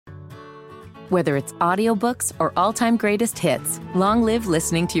Whether it's audiobooks or all-time greatest hits, long live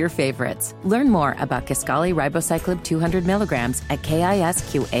listening to your favorites. Learn more about Kisqali Ribociclib 200 milligrams at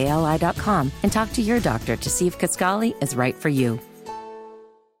KISQALI.com and talk to your doctor to see if Kisqali is right for you.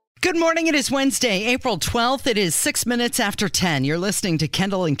 Good morning. It is Wednesday, April 12th. It is 6 minutes after 10. You're listening to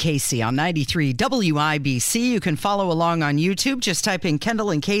Kendall and Casey on 93 WIBC. You can follow along on YouTube. Just type in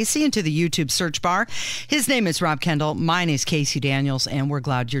Kendall and Casey into the YouTube search bar. His name is Rob Kendall. Mine is Casey Daniels, and we're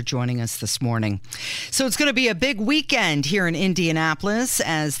glad you're joining us this morning. So it's going to be a big weekend here in Indianapolis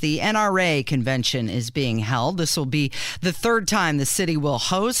as the NRA convention is being held. This will be the third time the city will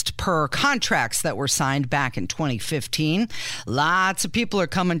host per contracts that were signed back in 2015. Lots of people are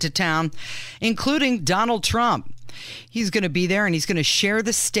coming to town, including Donald Trump. He's going to be there, and he's going to share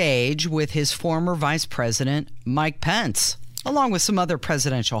the stage with his former vice president, Mike Pence, along with some other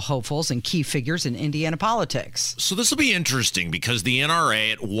presidential hopefuls and key figures in Indiana politics. So this will be interesting because the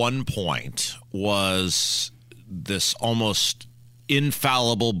NRA at one point was this almost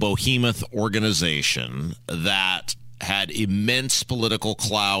infallible behemoth organization that had immense political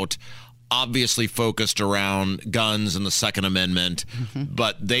clout, obviously focused around guns and the Second Amendment,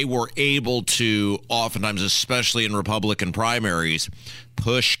 but they were able to, oftentimes, especially in Republican primaries,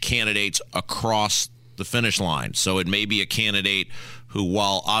 push candidates across the finish line. So it may be a candidate who,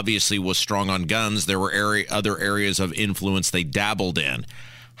 while obviously was strong on guns, there were other areas of influence they dabbled in.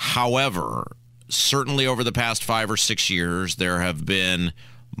 However, certainly over the past 5 or 6 years, there have been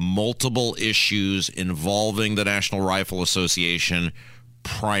multiple issues involving the National Rifle Association,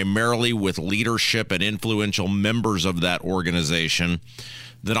 primarily with leadership and influential members of that organization,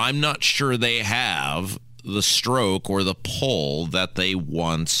 that I'm not sure they have the stroke or the pull that they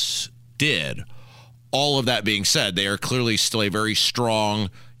once did. All of that being said, they are clearly still a very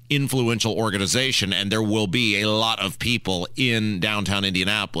strong, influential organization, and there will be a lot of people in downtown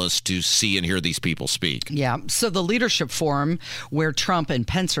Indianapolis to see and hear these people speak. Yeah, so the leadership forum where Trump and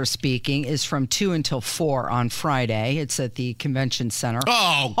Pence are speaking is from 2 until 4 on Friday. It's at the Convention Center.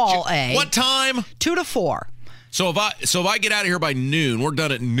 Oh, Hall A. What time? 2 to 4. So if I get out of here by noon, we're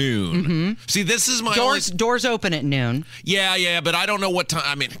done at noon. Mm-hmm. See, this is my doors open at noon. Yeah, but I don't know what time.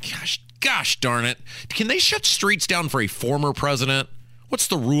 I mean, gosh darn it. Can they shut streets down for a former president? What's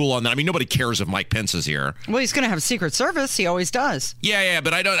the rule on that? I mean, nobody cares if Mike Pence is here. Well, he's going to have Secret Service. He always does. Yeah,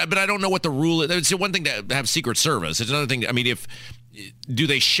 but I don't know what the rule is. It's one thing to have Secret Service. It's another thing. I mean, do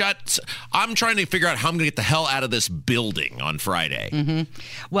they shut? I'm trying to figure out how I'm going to get the hell out of this building on Friday. Mm-hmm.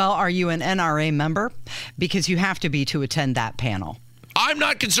 Well, are you an NRA member? Because you have to be to attend that panel. I'm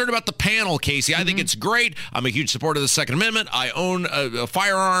not concerned about the panel, Casey. I think it's great. I'm a huge supporter of the Second Amendment. I own a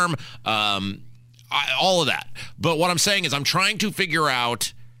firearm. All of that. But what I'm saying is I'm trying to figure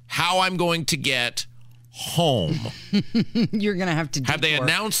out how I'm going to get home. You're going to have to detour. Have they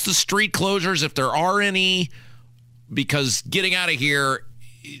announced the street closures, if there are any? Because getting out of here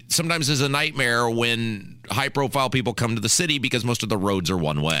sometimes is a nightmare when high-profile people come to the city because most of the roads are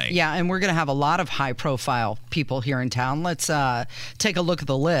one way. Yeah, and we're going to have a lot of high-profile people here in town. Let's take a look at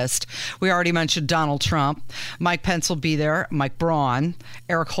the list. We already mentioned Donald Trump. Mike Pence will be there. Mike Braun,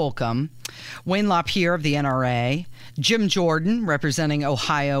 Eric Holcomb, Wayne LaPierre of the NRA, Jim Jordan, representing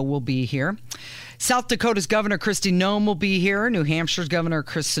Ohio, will be here. South Dakota's Governor Kristi Noem will be here. New Hampshire's Governor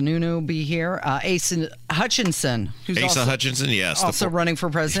Chris Sununu will be here. Asa Hutchinson, who's yes, also running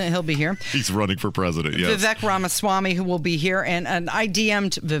for president, he'll be here. He's running for president, yes. Vivek Ramaswamy, who will be here. And I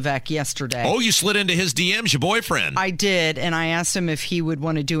DM'd Vivek yesterday. Oh, you slid into his DMs, your boyfriend. I did, and I asked him if he would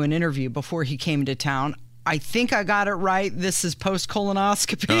want to do an interview before he came to town. I think I got it right. This is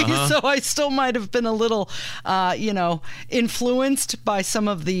post-colonoscopy, so I still might have been a little, influenced by some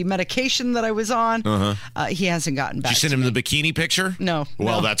of the medication that I was on. He hasn't gotten back. Did you send him the bikini picture? No.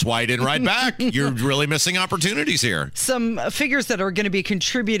 Well, that's why he didn't write back. You're really missing opportunities here. Some figures that are going to be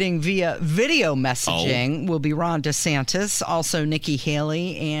contributing via video messaging will be Ron DeSantis, also Nikki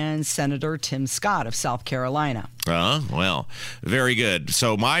Haley, and Senator Tim Scott of South Carolina. Well, very good.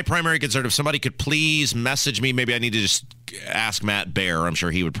 So my primary concern, if somebody could please message me, maybe I need to just ask Matt Baer, I'm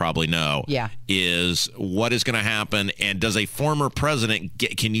sure he would probably know, is what is going to happen, and does a former president,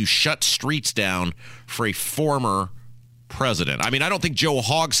 can you shut streets down for a former president? I mean, I don't think Joe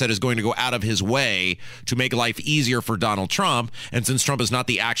Hogsett is going to go out of his way to make life easier for Donald Trump, and since Trump is not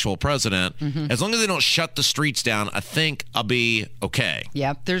the actual president, as long as they don't shut the streets down, I think I'll be okay.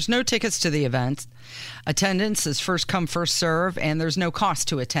 Yeah, there's no tickets to the event. Attendance is first come, first serve, and there's no cost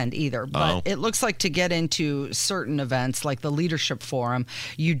to attend either. But it looks like to get into certain events like the Leadership Forum,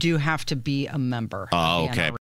 you do have to be a member. Okay.